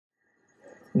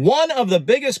One of the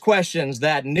biggest questions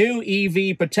that new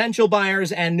EV potential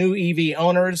buyers and new EV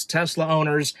owners, Tesla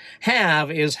owners,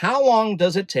 have is how long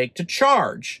does it take to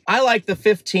charge? I like the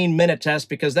 15-minute test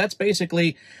because that's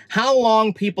basically how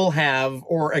long people have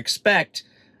or expect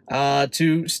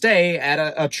to stay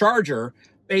at a charger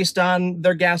based on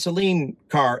their gasoline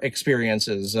car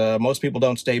experiences. Most people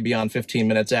don't stay beyond 15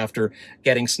 minutes after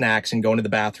getting snacks and going to the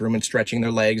bathroom and stretching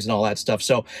their legs and all that stuff.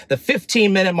 So the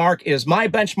 15-minute mark is my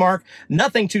benchmark.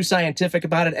 Nothing too scientific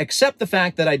about it, except the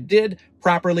fact that I did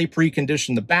properly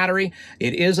precondition the battery.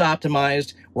 It is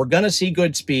optimized. We're going to see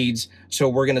good speeds. So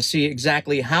we're going to see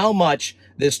exactly how much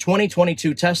this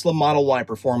 2022 Tesla Model Y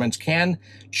Performance can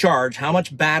charge, how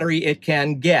much battery it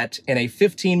can get in a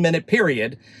 15-minute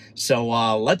period. So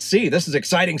let's see. This is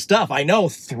exciting stuff. I know.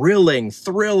 Thrilling.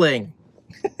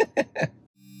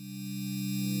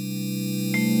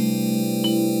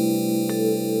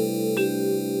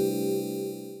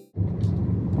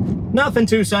 Nothing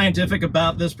too scientific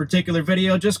about this particular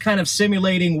video, just kind of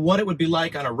simulating what it would be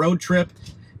like on a road trip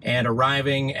and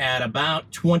arriving at about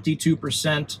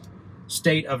 22%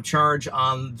 state of charge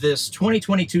on this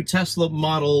 2022 Tesla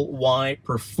Model Y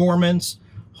Performance.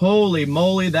 Holy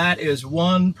moly, that is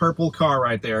one purple car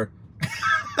right there.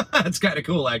 That's kind of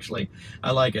cool, actually.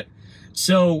 I like it.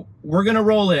 So we're going to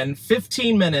roll in.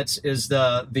 15 minutes is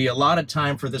the allotted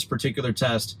time for this particular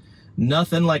test.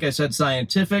 Nothing, like I said,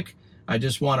 scientific. I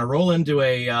just want to roll into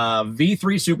a V3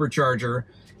 supercharger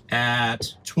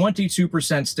at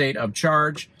 22% state of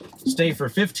charge, stay for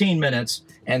 15 minutes,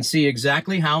 and see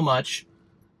exactly how much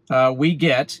we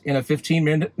get in a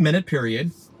 15-minute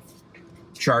period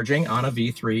charging on a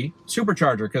V3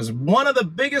 supercharger. Because one of the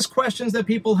biggest questions that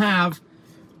people have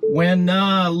when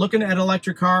looking at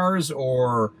electric cars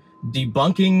or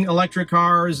debunking electric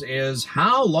cars is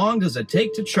how long does it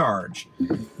take to charge?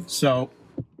 So,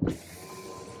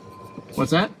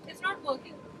 what's that? It's not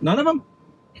working. None of them?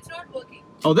 It's not working.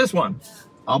 Oh, this one.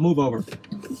 I'll move over.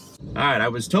 All right, I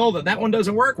was told that that one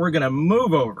doesn't work. We're going to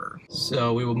move over.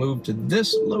 So we will move to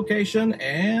this location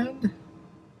and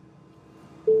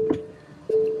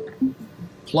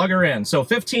plug her in. So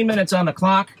 15 minutes on the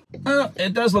clock.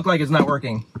 It does look like it's not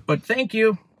working, but thank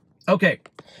you. Okay,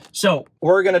 so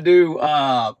we're going to do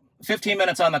 15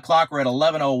 minutes on the clock. We're at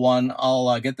 11:01.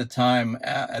 I'll get the time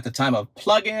at the time of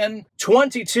plug-in.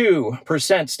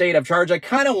 22% state of charge. I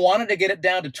kind of wanted to get it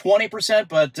down to 20%,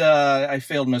 but I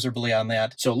failed miserably on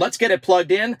that. So let's get it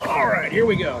plugged in. All right, here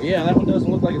we go. Yeah, that one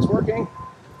doesn't look like it's working.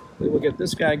 We will get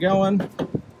this guy going.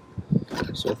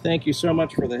 So thank you so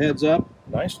much for the heads up.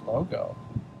 Nice logo.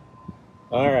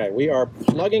 All right, we are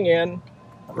plugging in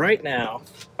right now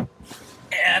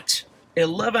at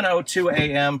 11:02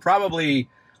 a.m., probably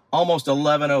almost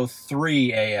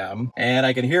 11:03 a.m. And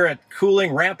I can hear it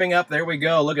cooling, ramping up. There we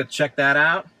go. Look at, check that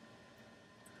out.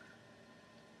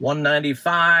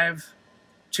 195,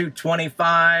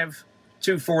 225,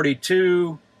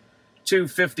 242,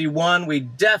 251. We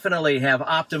definitely have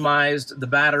optimized the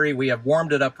battery. We have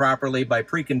warmed it up properly by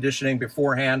preconditioning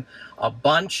beforehand a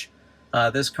bunch.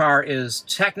 This car is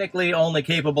technically only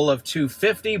capable of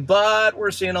 250, but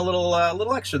we're seeing a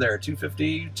little extra there,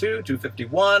 252,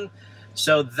 251.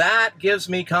 So that gives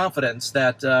me confidence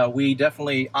that we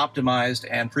definitely optimized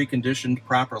and preconditioned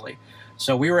properly.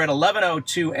 So we were at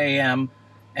 11:02 a.m.,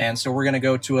 and so we're going to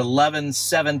go to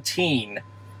 11:17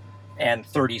 and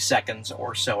 30 seconds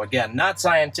or so. Again, not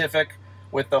scientific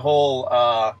with the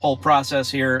whole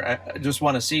process here. I just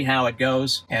want to see how it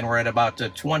goes. And we're at about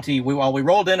 20. We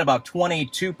rolled in about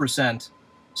 22%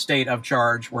 state of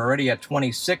charge. We're already at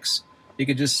 26. You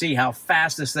can just see how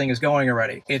fast this thing is going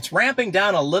already. It's ramping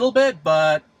down a little bit,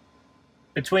 but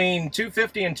between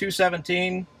 250 and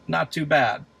 217, not too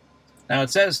bad. Now it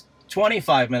says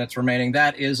 25 minutes remaining.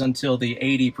 That is until the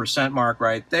 80% mark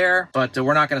right there, but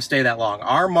we're not going to stay that long.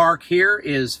 Our mark here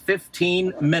is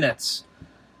 15 minutes,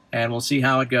 and we'll see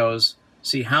how it goes.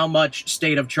 See how much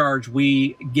state of charge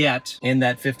we get in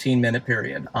that 15-minute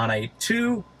period on a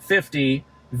 250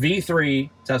 V3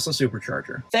 Tesla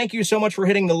Supercharger. Thank you so much for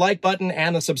hitting the like button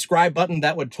and the subscribe button.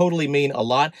 That would totally mean a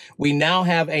lot. We now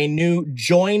have a new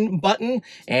join button,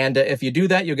 and if you do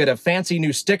that, you'll get a fancy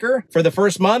new sticker. For the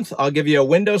first month, I'll give you a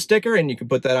window sticker, and you can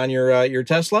put that on your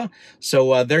Tesla.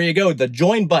 So there you go. The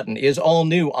join button is all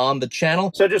new on the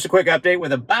channel. So just a quick update.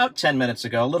 With about 10 minutes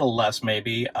ago, a little less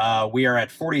maybe, we are at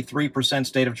 43%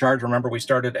 state of charge. Remember, we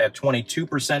started at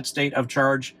 22% state of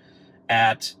charge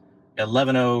at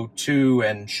 11:02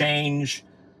 and change.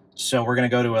 So we're going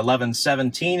to go to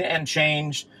 11:17 and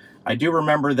change. I do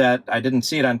remember that I didn't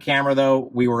see it on camera, though.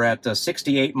 We were at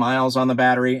 68 miles on the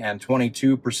battery and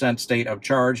 22% state of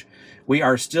charge. We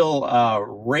are still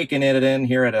raking it in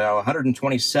here at a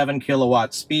 127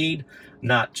 kilowatt speed.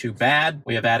 Not too bad.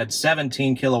 We have added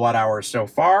 17 kilowatt hours so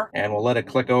far, and we'll let it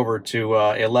click over to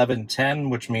 11:10,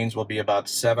 which means we'll be about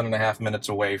 7.5 minutes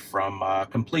away from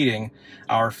completing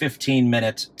our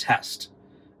 15-minute test.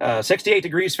 68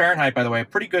 degrees Fahrenheit, by the way,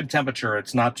 pretty good temperature.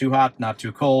 It's not too hot, not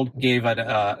too cold. Gave it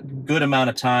a good amount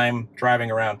of time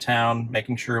driving around town,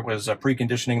 making sure it was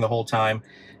preconditioning the whole time.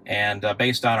 And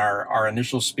based on our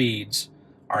initial speeds,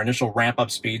 our initial ramp-up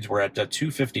speeds, we're at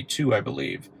 252, I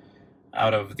believe,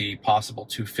 out of the possible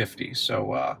 250.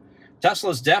 So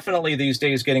Tesla's definitely these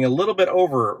days getting a little bit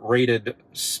overrated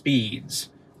speeds,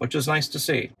 which is nice to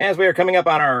see. As we are coming up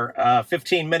on our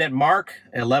 15-minute mark,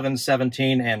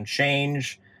 11:17 and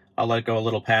change. I'll let go a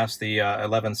little past the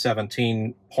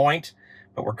 11:17 point,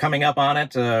 but we're coming up on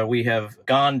it. We have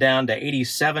gone down to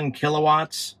 87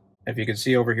 kilowatts. If you can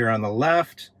see over here on the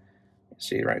left,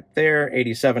 see right there,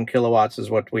 87 kilowatts is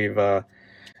what we've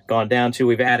gone down to.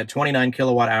 We've added 29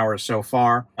 kilowatt hours so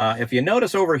far. If you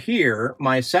notice over here,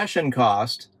 my session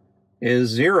cost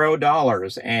is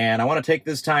 $0. And I want to take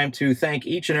this time to thank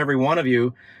each and every one of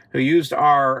you who used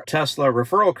our Tesla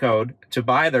referral code to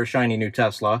buy their shiny new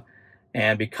Tesla.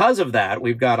 And because of that,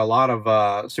 we've got a lot of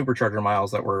supercharger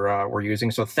miles that we're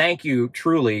using. So thank you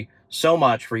truly so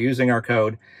much for using our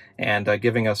code and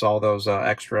giving us all those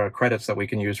extra credits that we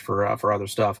can use for other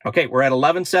stuff. Okay, we're at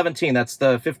 11:17. That's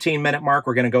the 15-minute mark.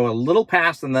 We're going to go a little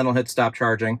past, and then I'll hit stop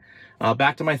charging.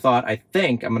 Back to my thought, I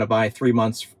think I'm going to buy 3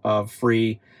 months of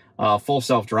free full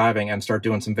self-driving and start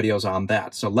doing some videos on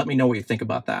that. So let me know what you think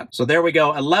about that. So there we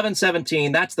go,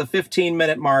 11:17. That's the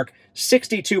 15-minute mark,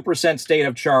 62% state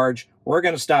of charge. We're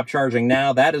going to stop charging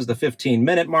now. That is the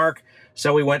 15-minute mark.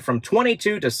 So we went from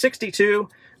 22 to 62,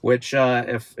 which,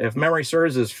 if memory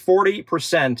serves, is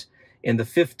 40% in the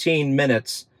 15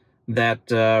 minutes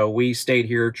that we stayed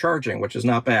here charging, which is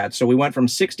not bad. So we went from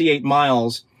 68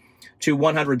 miles to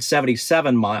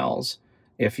 177 miles.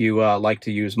 If you like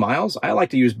to use miles, I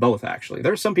like to use both, actually.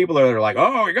 There's some people that are like,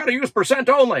 oh, you got to use percent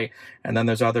only. And then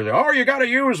there's others, oh, you got to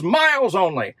use miles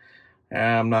only.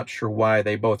 I'm not sure why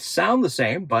they both sound the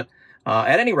same, but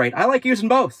at any rate, I like using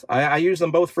both. I use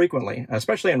them both frequently,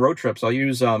 especially in road trips. I'll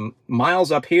use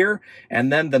miles up here,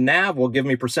 and then the nav will give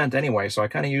me percent anyway, so I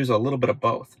kind of use a little bit of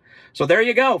both. So there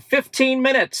you go, 15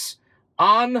 minutes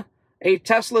on a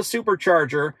Tesla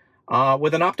Supercharger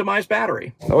with an optimized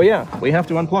battery. Oh yeah, we have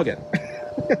to unplug it.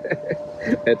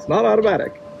 It's not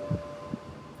automatic.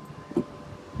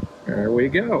 There we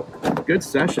go. Good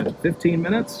session. 15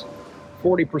 minutes,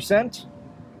 40%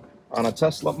 on a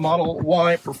Tesla Model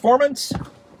Y Performance.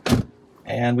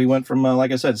 And we went from,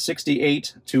 like I said,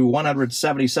 68 to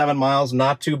 177 miles.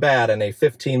 Not too bad in a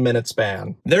 15-minute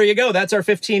span. There you go. That's our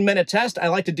 15-minute test. I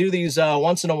like to do these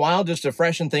once in a while just to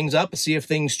freshen things up, see if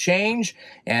things change,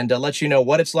 and let you know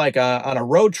what it's like on a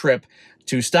road trip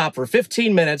to stop for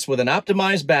 15 minutes with an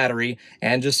optimized battery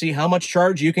and just see how much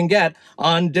charge you can get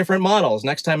on different models.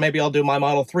 Next time, maybe I'll do my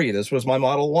Model 3. This was my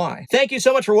Model Y. Thank you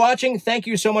so much for watching. Thank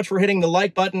you so much for hitting the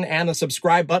like button and the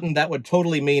subscribe button. That would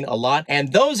totally mean a lot.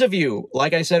 And those of you,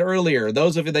 like I said earlier,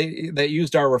 those of you that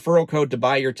used our referral code to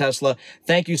buy your Tesla,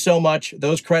 thank you so much.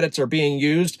 Those credits are being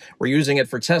used. We're using it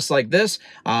for tests like this.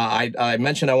 I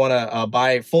mentioned I want to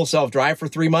buy full self-drive for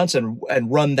 3 months and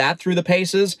run that through the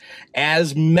paces.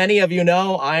 As many of you know,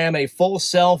 I am a full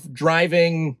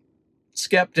self-driving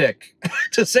skeptic,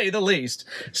 to say the least.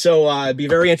 So it'd be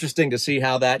very interesting to see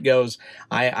how that goes.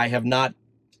 I have not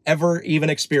ever even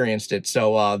experienced it.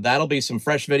 So that'll be some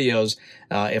fresh videos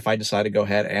if I decide to go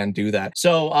ahead and do that.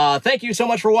 So thank you so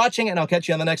much for watching, and I'll catch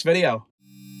you on the next video.